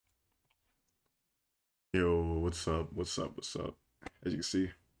what's up? What's up? What's up? As you can see,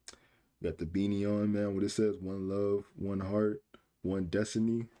 got the beanie on, man. What it says: one love, one heart, one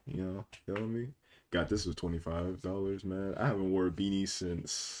destiny. You know what I mean? Got this for $25, man. I haven't worn a beanie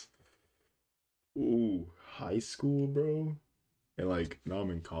since high school, bro. And like now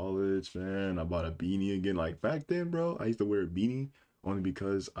I'm in college, man. I bought a beanie again. Like back then, bro, I used to wear a beanie only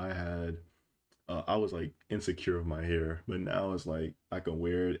because I was like insecure of my hair, but now it's like I can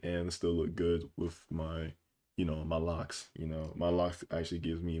wear it and still look good with my locks. My locks actually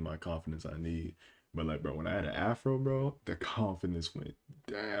gives me my confidence I need. But like, bro, when I had an afro, bro, the confidence went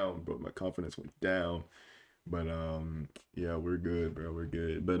down, bro. My confidence went down. But yeah, we're good, bro. We're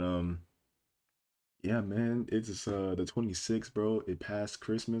good. But yeah, man, it's the 26th, bro. It passed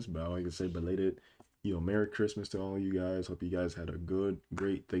Christmas, but I like to say belated, Merry Christmas to all you guys. Hope you guys had a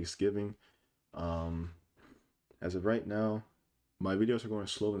great Thanksgiving. Um, as of right now, my videos are going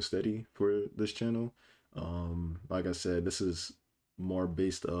slow and steady for this channel. Like I said, this is more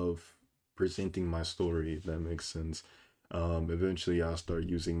based of presenting my story, if that makes sense. Eventually I'll start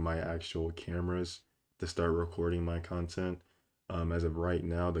using my actual cameras to start recording my content. As of right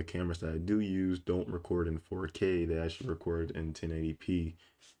now, the cameras that I do use don't record in 4K. They actually record in 1080p.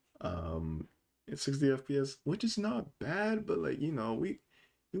 At 60 FPS, which is not bad, but like, we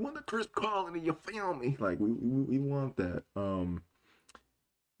want the crisp quality, you feel me? Like we want that.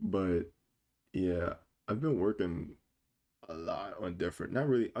 But yeah, I've been working a lot on different, not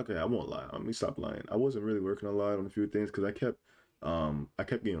really, okay, I won't lie. Let me stop lying. I wasn't really working a lot on a few things because I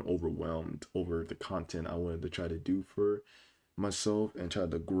kept getting overwhelmed over the content I wanted to try to do for myself and try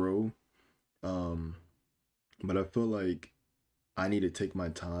to grow. Um, but I feel like I need to take my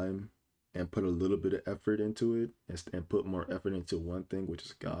time and put a little bit of effort into it and put more effort into one thing, which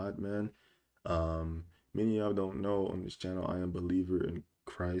is God, man. Um, Many of y'all don't know on this channel, I am a believer in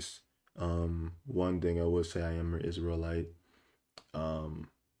Christ. One thing I would say, I am an Israelite. Um,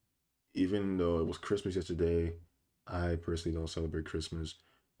 Even though it was Christmas yesterday, I personally don't celebrate Christmas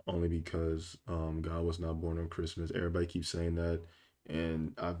only because God was not born on Christmas. Everybody keeps saying that,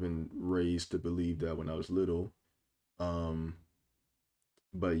 and I've been raised to believe that when I was little. Um,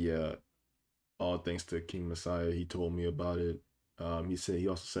 but yeah, all thanks to King Messiah, he told me about it. He said he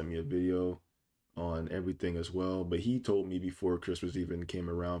also sent me a video on everything as well, but he told me before Christmas even came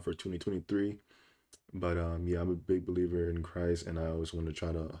around for 2023. But yeah, I'm a big believer in Christ, and I always want to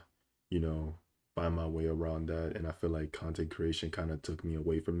try to, you know, find my way around that. And I feel like content creation kind of took me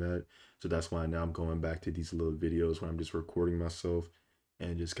away from that. So that's why now I'm going back to these little videos where I'm just recording myself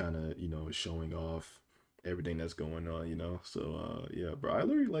and just kind of, showing off everything that's going on. So yeah, bro, I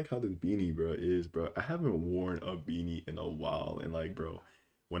literally like how this beanie, bro, is, bro. I haven't worn a beanie in a while. And like, bro,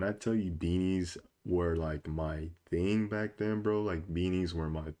 when I tell you beanies were like my thing back then, bro, like beanies were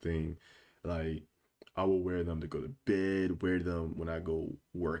my thing. Like I will wear them to go to bed, wear them when I go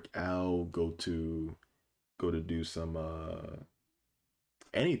work out, go to do some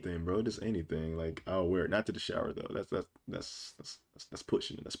anything, bro, just anything. Like I'll wear it, not to the shower though. That's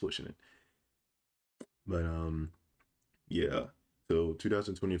pushing it. That's pushing it. But yeah. So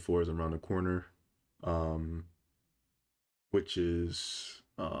 2024 is around the corner. Um which is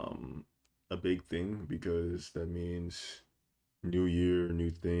a big thing because that means new year, new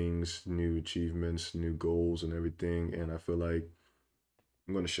things, new achievements, new goals and everything. And I feel like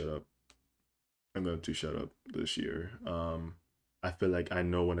I'm gonna shut up. I'm going to shut up this year. I feel like I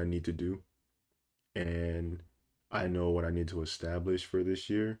know what I need to do, and I know what I need to establish for this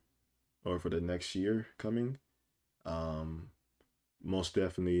year or for the next year coming. Um, Most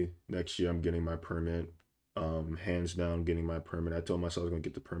definitely next year I'm getting my permit. Hands down getting my permit. I told myself I was gonna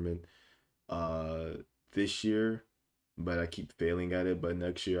get the permit this year, but I keep failing at it. But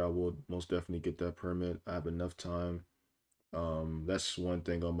next year I will most definitely get that permit. I have enough time. That's one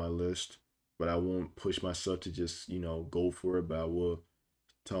thing on my list, but I won't push myself to just, go for it, but I will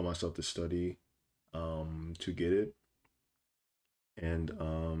tell myself to study to get it and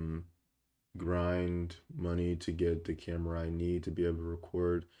grind money to get the camera I need to be able to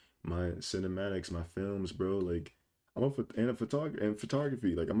record my cinematics, my films, bro. Like and a photographer and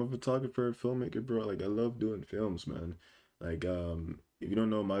photography. Like I'm a photographer, filmmaker, bro. Like I love doing films, man. Like if you don't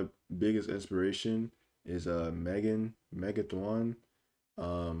know, my biggest inspiration is Megatron.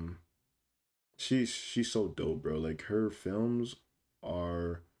 Um she's so dope, bro. Like her films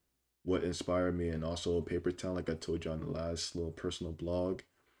are what inspired me, and also Paper Town, like I told you on the last little personal blog.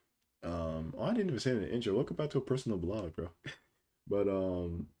 Oh, I didn't even say it in the intro. Welcome back to a personal blog, bro. But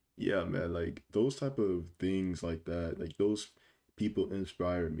yeah, man, like those type of things like that, like those people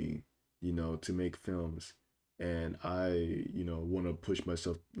inspire me, to make films. And I, want to push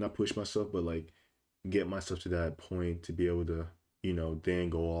myself, not push myself, but like get myself to that point to be able to, then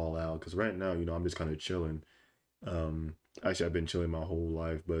go all out. Because right now, I'm just kind of chilling. Actually, I've been chilling my whole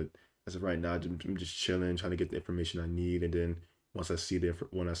life, but as of right now, I'm just chilling, trying to get the information I need, and then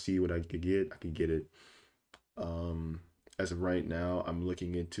when I see what I can get it. Um, as of right now, I'm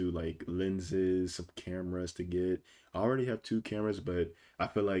looking into like lenses, some cameras to get. I already have two cameras, but I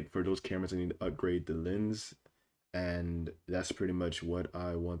feel like for those cameras, I need to upgrade the lens, and that's pretty much what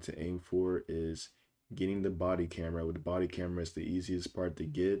I want to aim for is getting the body camera. With the body camera, it's the easiest part to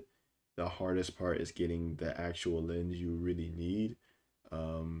get. The hardest part is getting the actual lens you really need.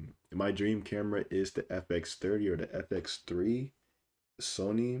 My dream camera is the FX30 or the FX3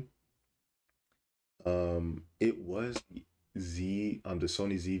 Sony. It was the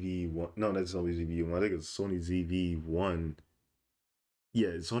Sony ZV-1. No, that's Sony ZV-1. I think it's Sony ZV-1. Yeah,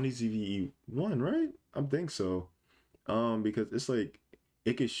 it's Sony ZV-1, right? I think so. Because it's like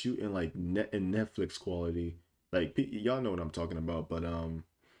it could shoot in like net in Netflix quality. Like y'all know what I'm talking about, but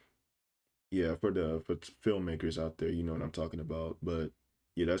yeah, for filmmakers out there, you know what I'm talking about. But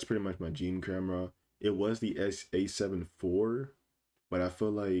yeah, that's pretty much my dream camera. It was the A7 IV, but I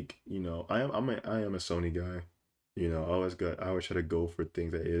feel like I am a Sony guy. I always try to go for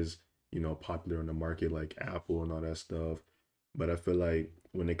things that is popular in the market like Apple and all that stuff. But I feel like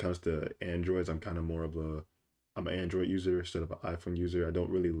when it comes to Androids, I'm an Android user instead of an iPhone user. I don't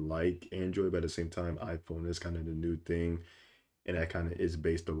really like Android, but at the same time, iPhone is kind of the new thing, and that kind of is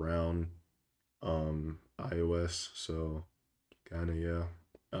based around iOS. So kind of yeah.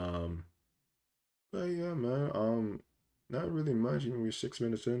 Um, but yeah, man. Not really much. We're 6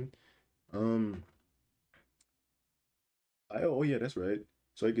 minutes in. Um, oh yeah, that's right.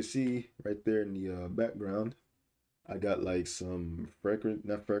 So you can see right there in the background, I got like some fragrant,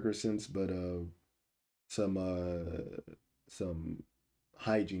 not fragrances, but some some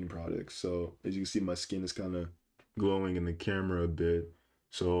hygiene products. So as you can see, my skin is kind of glowing in the camera a bit.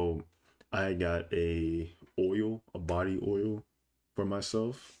 So I got a body oil for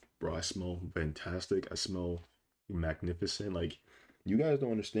myself. Bro, I smell fantastic. I smell magnificent. Like you guys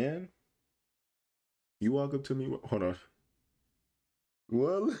don't understand. You walk up to me, hold on.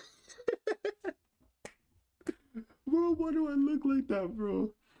 Well, bro, why do I look like that,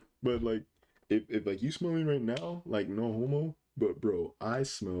 bro? But like, if like you smell me right now, like no homo, but bro, I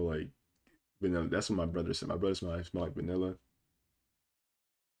smell like vanilla. That's what my brother said. My brother I smell like vanilla.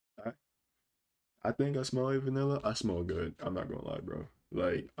 I, I think I smell like vanilla. I smell good. I'm not gonna lie, bro.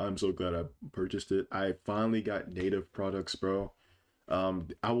 Like, I'm so glad I purchased it. I finally got native products, bro.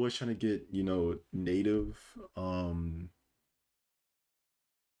 I was trying to get, native,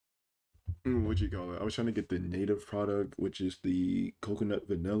 what you call it? I was trying to get the native product, which is the coconut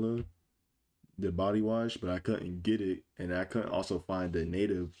vanilla, the body wash, but I couldn't get it, and I couldn't also find the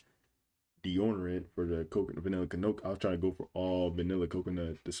native deodorant for the coconut vanilla coconut. I was trying to go for all vanilla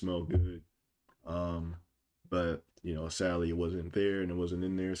coconut to smell good. Um, but sadly it wasn't there and it wasn't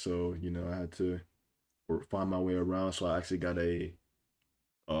in there, so I had to find my way around. So I actually got a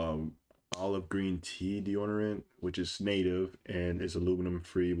um olive green tea deodorant, which is native and it's aluminum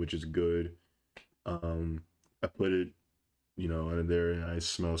free, which is good. Um, I put it, in there and it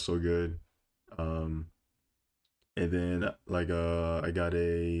smells so good. Um, and then like I got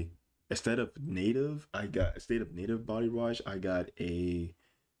a instead of native body wash, I got a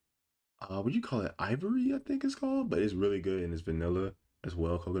what do you call it? Ivory, I think it's called, but it's really good and it's vanilla as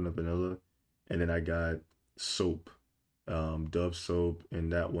well, coconut vanilla. And then I got soap, Dove soap,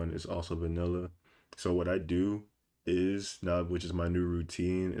 and that one is also vanilla. So what I do is now, which is my new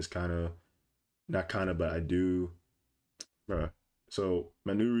routine, is kind of not kind of, but I do. So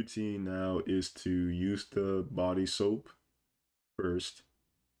my new routine now is to use the body soap first,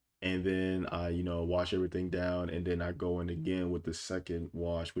 and then I wash everything down, and then I go in again with the second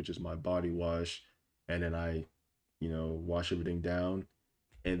wash, which is my body wash, and then I wash everything down,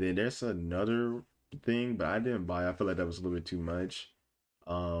 and then there's another thing, but I didn't buy. I feel like that was a little bit too much.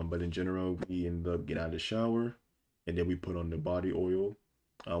 But in general, we end up getting out of the shower, and then we put on the body oil.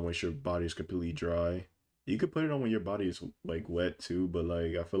 Once your body is completely dry, you could put it on when your body is like wet too, but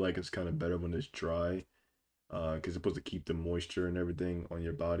like I feel like it's kind of better when it's dry, because it's supposed to keep the moisture and everything on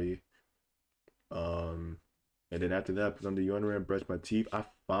your body. Um, and then after that, put on the deodorant, brush my teeth. I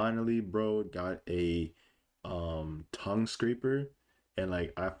finally, bro, got a tongue scraper, and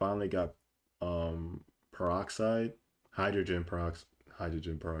like I finally got peroxide, hydrogen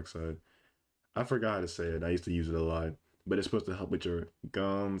peroxide. I forgot how to say it. I used to use it a lot, but it's supposed to help with your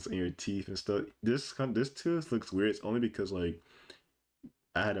gums and your teeth and stuff. This tooth looks weird. It's only because like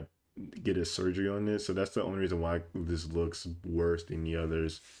I had to get a surgery on this, so that's the only reason why this looks worse than the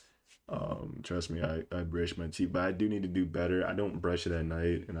others. Trust me, I brush my teeth, but I do need to do better. I don't brush it at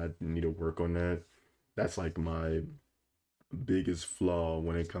night, and I need to work on that. That's like my biggest flaw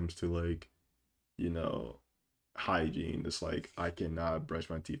when it comes to like, you know, hygiene. It's like I cannot brush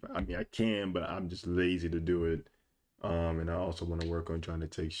my teeth. I mean, I can, but I'm just lazy to do it. And I also want to work on trying to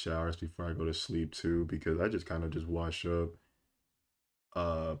take showers before I go to sleep too, because I just kind of just wash up,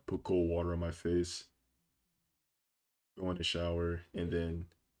 put cold water on my face, go in the shower, and then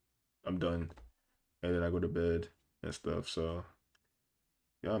I'm done. And then I go to bed and stuff. So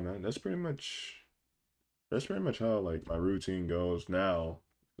yeah, man, that's pretty much how like my routine goes now.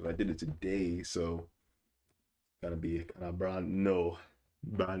 'Cause I did it today, so gotta be kind of brand no,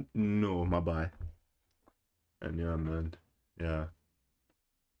 my bye. And yeah, man, yeah,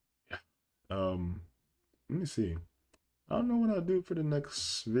 yeah. Let me see. I don't know what I'll do for the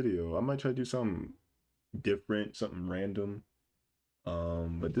next video. I might try to do something different, something random.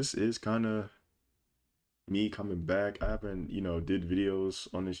 But this is kind of me coming back. I haven't, did videos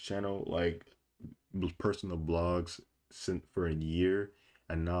on this channel, like personal blogs, since for a year,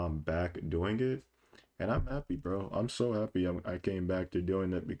 and now I'm back doing it, and I'm happy, bro. I'm so happy I came back to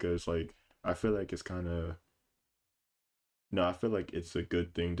doing it because, like, I feel like it's kind of no, I feel like it's a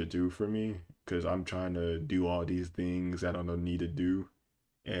good thing to do for me because I'm trying to do all these things that I don't need to do.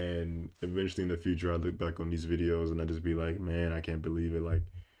 And eventually in the future, I look back on these videos and I just be like, man, I can't believe it. Like,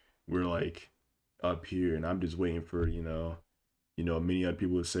 we're like up here and I'm just waiting for, many other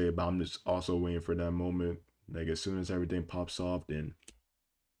people would say, but I'm just also waiting for that moment. Like, as soon as everything pops off, then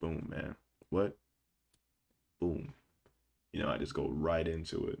boom, man. What? Boom. I just go right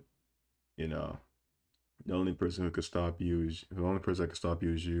into it, you know. The only person that could stop you is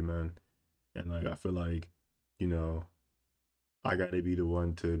you, man. And like I feel like, you know, I gotta be the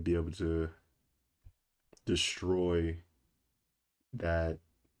one to be able to destroy that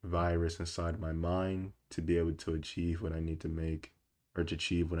virus inside my mind to be able to achieve what I need to make or to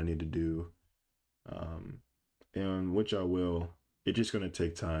achieve what I need to do. Um, and which I will. It's just gonna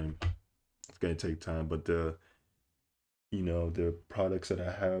take time. It's gonna take time, but the products that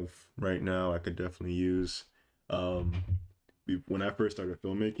I have right now, I could definitely use. Um, when I first started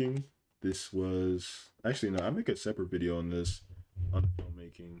filmmaking, this was actually no, I make a separate video on this on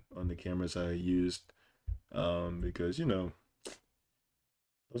filmmaking on the cameras I used because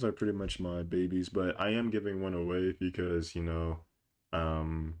those are pretty much my babies, but I am giving one away because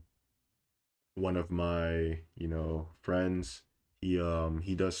um one of my friends, he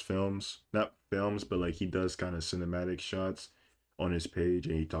does films, not films, but like he does kind of cinematic shots on his page,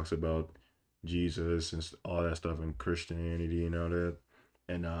 and he talks about Jesus and all that stuff and Christianity and all that.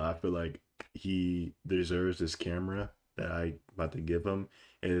 And I feel like he deserves this camera that I about to give him.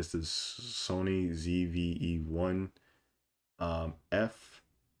 And it's this Sony ZV-E1 F.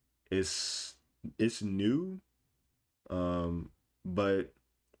 It's new, but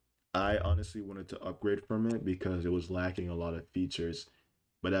I honestly wanted to upgrade from it because it was lacking a lot of features.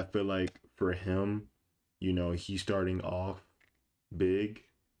 But I feel like for him, he's starting off big.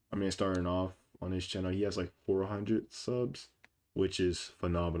 I mean, starting off on his channel, he has like 400 subs, which is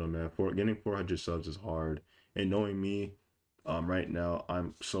phenomenal, man. For getting 400 subs is hard. And knowing me, right now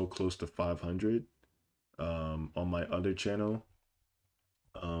I'm so close to 500 on my other channel.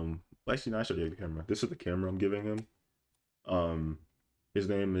 Actually, no, I should get the camera. This is the camera I'm giving him. Um, his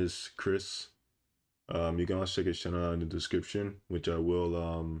name is Chris. You can also check his channel out in the description, which I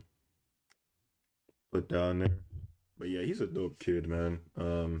will put down there. But yeah, he's a dope kid, man.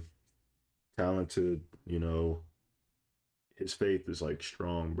 Talented, his faith is like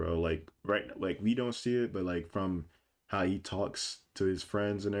strong, bro. Like like we don't see it, but like from how he talks to his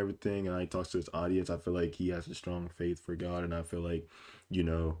friends and everything, and how he talks to his audience, I feel like he has a strong faith for God, and I feel like, you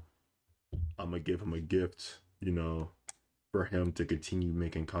know, I'm gonna give him a gift, for him to continue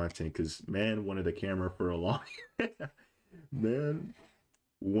making content. Cause man wanted a camera for a long man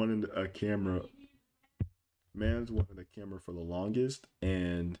wanted a camera. Man's wanted a camera for the longest,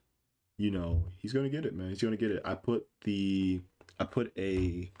 and he's gonna get it, man. He's gonna get it. I put a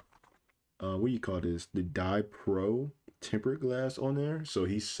what do you call this? The Dye Pro tempered glass on there, so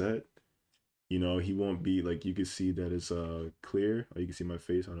he's set. He won't be like, you can see that it's clear. Oh, you can see my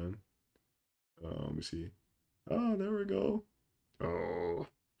face on him. Let me see. Oh, there we go. Oh,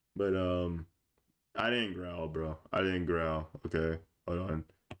 but I didn't growl, bro. I didn't growl. Okay, hold on.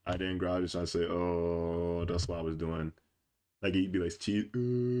 I didn't growl. I just trying to say, oh, that's what I was doing. Like he'd be like, cheese,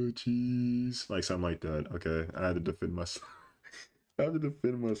 cheese, like something like that. Okay, I had to defend myself. I had to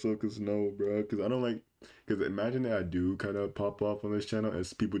defend myself because no, bro. Because I don't like. Because imagine that I do kind of pop off on this channel,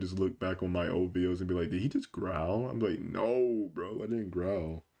 and people just look back on my old videos and be like, "Did he just growl?" I'm like, "No, bro, I didn't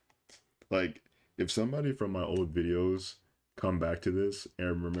growl." Like, if somebody from my old videos come back to this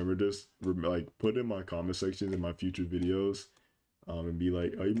and remember this, like put in my comment sections in my future videos, and be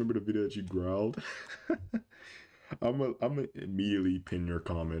like, "Oh, you remember the video that you growled?" I'm gonna immediately pin your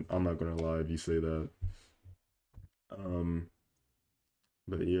comment. I'm not gonna lie if you say that. Um,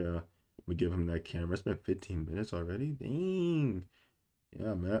 but yeah, we give him that camera. It's been 15 minutes already. Dang.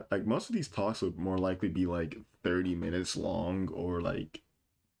 Yeah, man. Like most of these talks would more likely be like 30 minutes long or like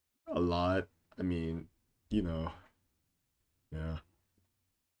a lot. I mean, you know, yeah.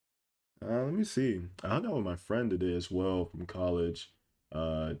 Let me see. I hung out with my friend today as well from college.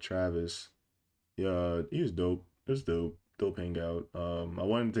 Travis. Yeah, he was dope. It was dope. Dope hangout. I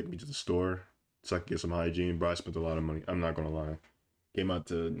wanted to take me to the store so I could get some hygiene, but I spent a lot of money. I'm not gonna lie. Came out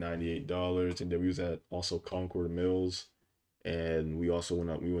to $98, and then we was at also Concord Mills, and we also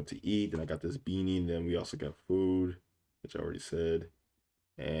went out. We went to eat, and I got this beanie, and then we also got food, which I already said,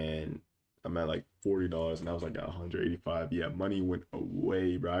 and I'm at like $40, and I was like at 185. Yeah, money went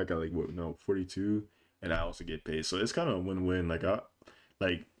away, bro. I got like what? No, 42, and I also get paid, so it's kind of a win-win. Like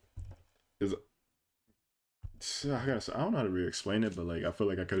is I gotta say, I don't know how to really explain it, but like I feel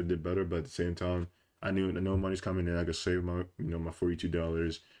like I could have did better, but at the same time, I know money's coming in. I could save my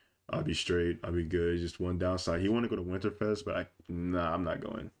 $42. I'll be straight. I'll be good. Just one downside. He want to go to Winterfest, but nah, I'm not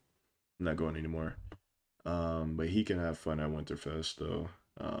going. I'm not going anymore. But he can have fun at Winterfest though.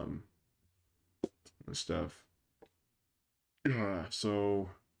 And stuff. So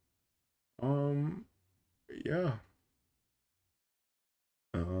um, yeah.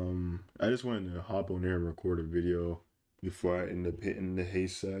 I just wanted to hop on there and record a video before I end up hitting the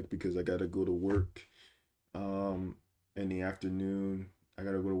haystack because I gotta go to work um in the afternoon. I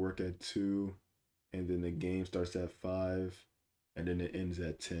gotta go to work at 2, and then the game starts at 5, and then it ends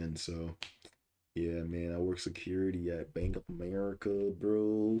at 10. So yeah, man, I work security at Bank of America,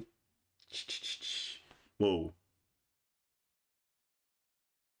 bro. Whoa,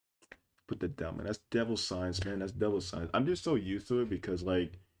 put that down, man. That's devil signs, man. That's devil signs. I'm just so used to it because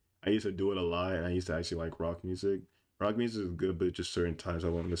like I used to do it a lot, and I used to actually like rock music. Rock music is good, but just certain times I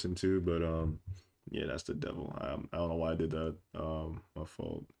won't listen to. But yeah, that's the devil. I don't know why I did that. My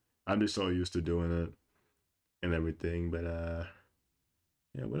fault. I'm just so used to doing it and everything. But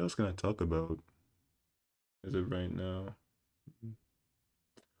yeah. What else can I talk about? Is it right now?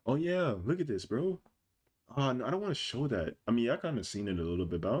 Oh yeah, look at this, bro. No, I don't want to show that. I mean, I kind of seen it a little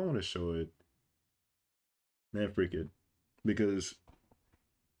bit, but I don't want to show it. Man, freak it, because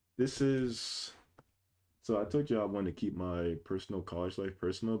this is. So I told you I want to keep my personal college life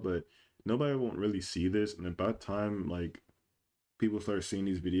personal, but nobody won't really see this. And about time like people start seeing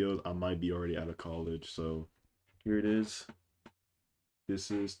these videos, I might be already out of college. So here it is. This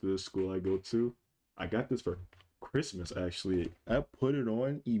is the school I go to. I got this for Christmas actually. I put it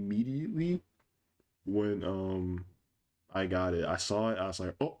on immediately when I got it. I saw it. I was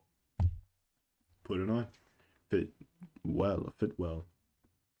like, oh, put it on. Fit well. Fit well.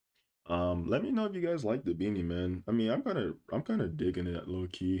 Let me know if you guys like the beanie, man. I mean, I'm kind of digging it low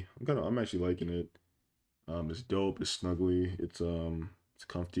key. I'm actually liking it. It's dope. It's snuggly. It's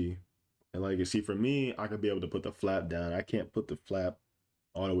comfy. And like you see, for me, I could be able to put the flap down. I can't put the flap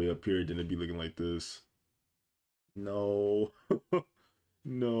all the way up here, then it'd be looking like this. No,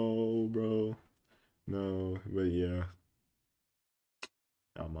 no, bro, no. But yeah,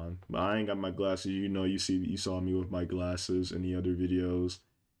 come on. But I ain't got my glasses. You saw me with my glasses in the other videos,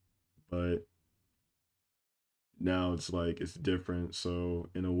 but now it's like it's different. So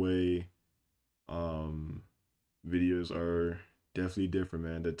in a way, um, videos are definitely different,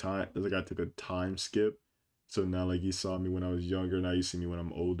 man. The time, it's like I took a time skip. So now, like you saw me when I was younger, now you see me when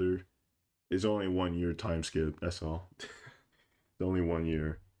I'm older. It's only 1 year time skip. That's all. It's only 1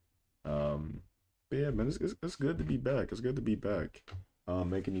 year. But yeah, man, it's good to be back. It's good to be back.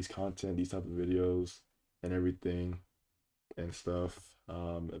 Making these content, these type of videos, and everything and stuff.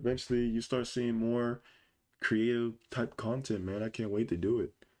 Eventually, you start seeing more creative type content, man. I can't wait to do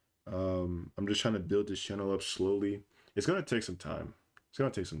it. I'm just trying to build this channel up slowly. It's gonna take some time. It's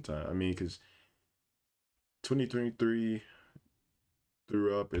gonna take some time. I mean, because 2023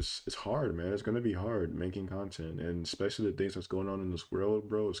 through up, it's hard, man. It's gonna be hard making content, and especially the things that's going on in this world,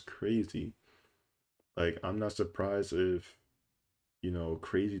 bro. It's crazy. Like, I'm not surprised if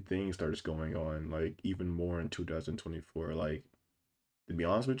crazy things starts going on, like even more in 2024. Like, to be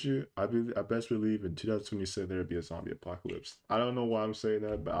honest with you, I best believe in 2026 there'll be a zombie apocalypse. I don't know why I'm saying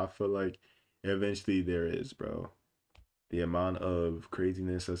that, but I feel like eventually there is, bro. The amount of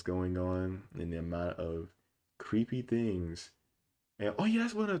craziness that's going on and the amount of creepy things. And oh yeah,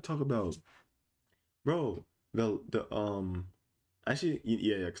 that's what I talk about, bro. The Actually,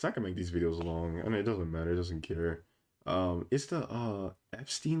 yeah, because I can make these videos long. I mean, it doesn't matter. It doesn't care. It's the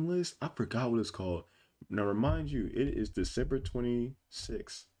Epstein list. I forgot what it's called. Now, remind you, it is December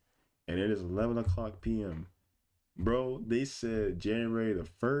 26th, and it is 11 o'clock p.m. Bro, they said January the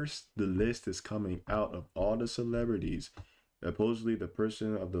 1st, the list is coming out of all the celebrities. Supposedly, the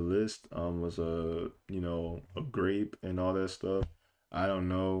person of the list was a grape and all that stuff. I don't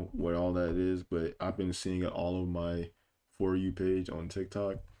know what all that is, but I've been seeing it all over my For You page on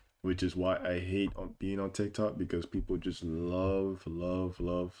TikTok, which is why I hate being on TikTok because people just love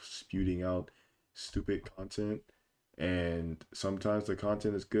spewing out stupid content. And sometimes the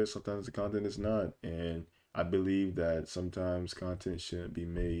content is good, sometimes the content is not. And I believe that sometimes content shouldn't be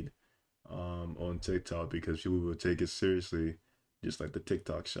made on TikTok because people will take it seriously, just like the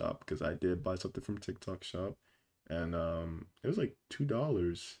TikTok shop. Because I did buy something from TikTok shop, and it was like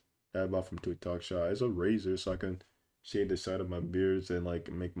 $2 that I bought from TikTok shop. It's a razor, so I can shave the side of my beards and like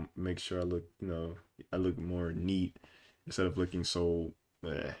make sure I look, I look more neat instead of looking so,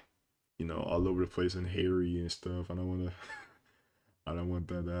 all over the place and hairy and stuff. I don't want to, I don't want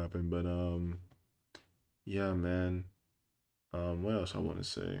that to happen. But yeah, man. What else I want to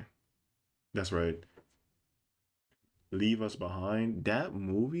say? That's right. Leave Us Behind. That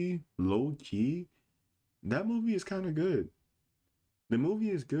movie, low key, that movie is kind of good. The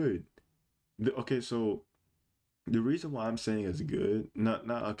movie is good. Okay, so the reason why I'm saying it's good, not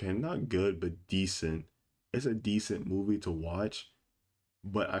okay, not good, but decent. It's a decent movie to watch,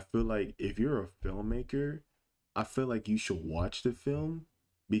 but I feel like if you're a filmmaker, I feel like you should watch the film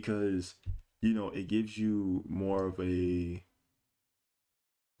because it gives you more of a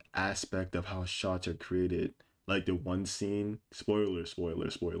aspect of how shots are created. Like the one scene, spoiler.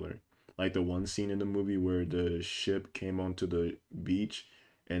 Like the one scene in the movie where the ship came onto the beach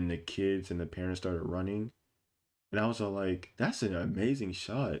and the kids and the parents started running. And I was all like, that's an amazing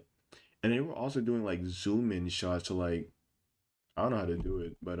shot. And they were also doing like zoom in shots to like, I don't know how to do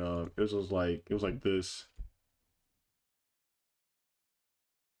it, but it was like this.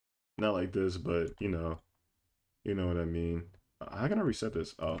 Not like this, but you know what I mean. How can I reset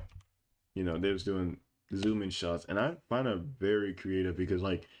this? Oh, they was doing zoom in shots, and I find it very creative because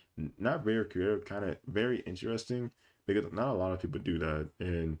like not very creative, kind of very interesting because not a lot of people do that.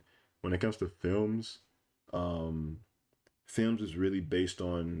 And when it comes to films, um, films is really based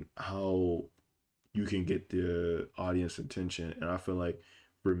on how you can get the audience attention. And I feel like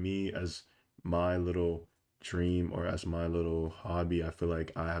for me, as my little dream or as my little hobby, I feel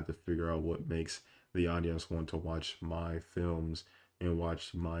like I have to figure out what makes the audience want to watch my films and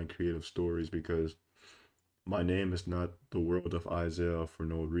watch my creative stories because my name is not the world of Isaiah for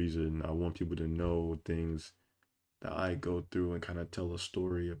no reason. I want people to know things that I go through and kind of tell a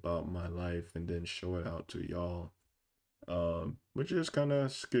story about my life and then show it out to y'all. Which is kind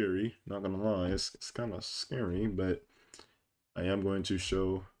of scary, not gonna lie. It's kind of scary, but I am going to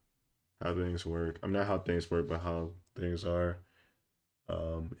show how things work. I'm not how things work, but how things are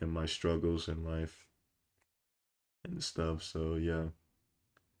in my struggles in life and stuff. So yeah.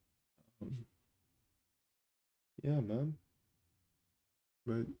 Um, yeah, man.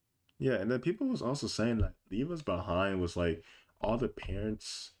 But yeah, and then people was also saying like Leave Us Behind was like all the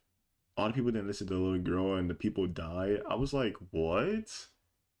parents, all the people didn't listen to the little girl and the people died. I was like, what?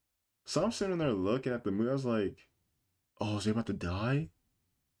 So I'm sitting there looking at the movie. I was like, oh, is they about to die?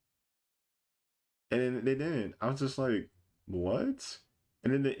 And then they didn't. I was just like, what?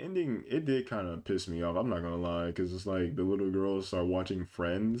 And then the ending, it did kind of piss me off. I'm not gonna lie, because it's like the little girls start watching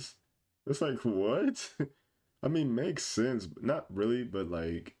Friends. It's like, what? I mean, makes sense, but not really, but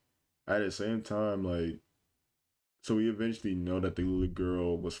like at the same time, like, so we eventually know that the little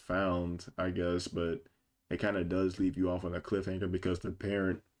girl was found, I guess, but it kind of does leave you off on a cliffhanger because the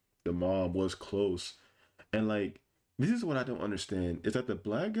parent, the mom, was close. And like, this is what I don't understand is that the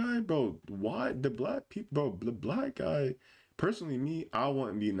black guy, bro, why the black people, bro, the black guy, personally, me, I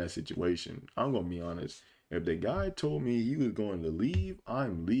wouldn't be in that situation. I'm gonna be honest. If the guy told me he was going to leave,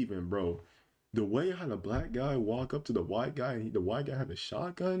 I'm leaving, bro. The way how the black guy walk up to the white guy and the white guy had a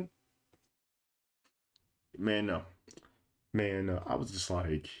shotgun, man, no. Man, no. I was just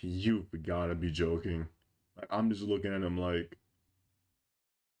like, you gotta be joking. Like, I'm just looking at him like,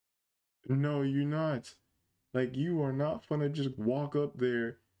 no, you're not. Like, you are not gonna just walk up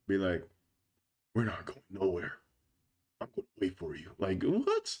there, be like, we're not going nowhere. I'm gonna wait for you. Like,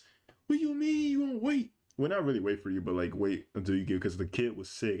 what? What do you mean you gonna wait? Well, not really wait for you, but like wait until you get because the kid was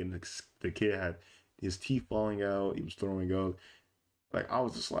sick and the kid had his teeth falling out. He was throwing up. Like I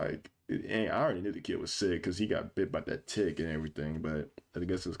was just like, and I already knew the kid was sick because he got bit by that tick and everything. But I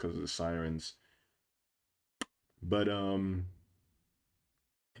guess it's because of the sirens. But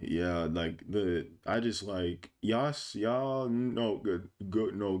Yeah, like the I just like y'all know good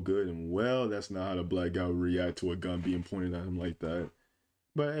and well that's not how the black guy would react to a gun being pointed at him like that.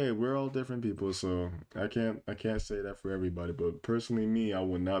 But hey, we're all different people, so I can't say that for everybody. But personally, me, I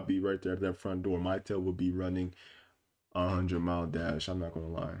would not be right there at that front door. My tail would be running 100-mile dash. I'm not gonna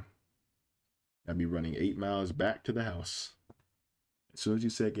lie. I'd be running 8 miles back to the house. As soon as you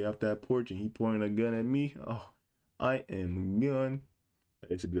said get off that porch and he pointing a gun at me, oh, I am gone.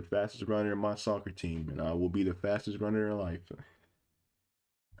 I used to be the fastest runner in my soccer team, and I will be the fastest runner in life.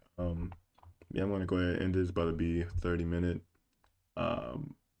 Um, yeah, I'm gonna go ahead and end this. About to be 30 minute.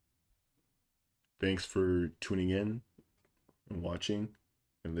 Um, thanks for tuning in and watching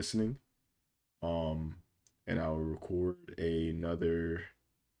and listening. Um, and I'll record another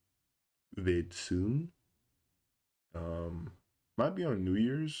vid soon. Um, might be on New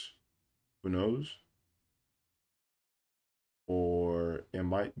Year's, who knows? Or it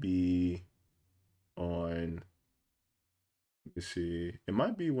might be on, let me see, it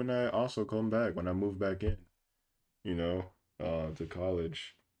might be when I also come back, when I move back in, you know, to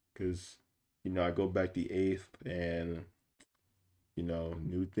college. Because, I go back the 8th and,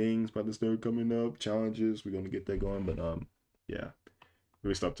 new things about to start coming up, challenges, we're going to get that going. But, yeah, let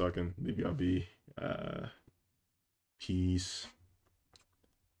me stop talking. Maybe I'll be, peace,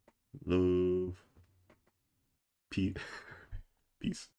 love, peace, peace.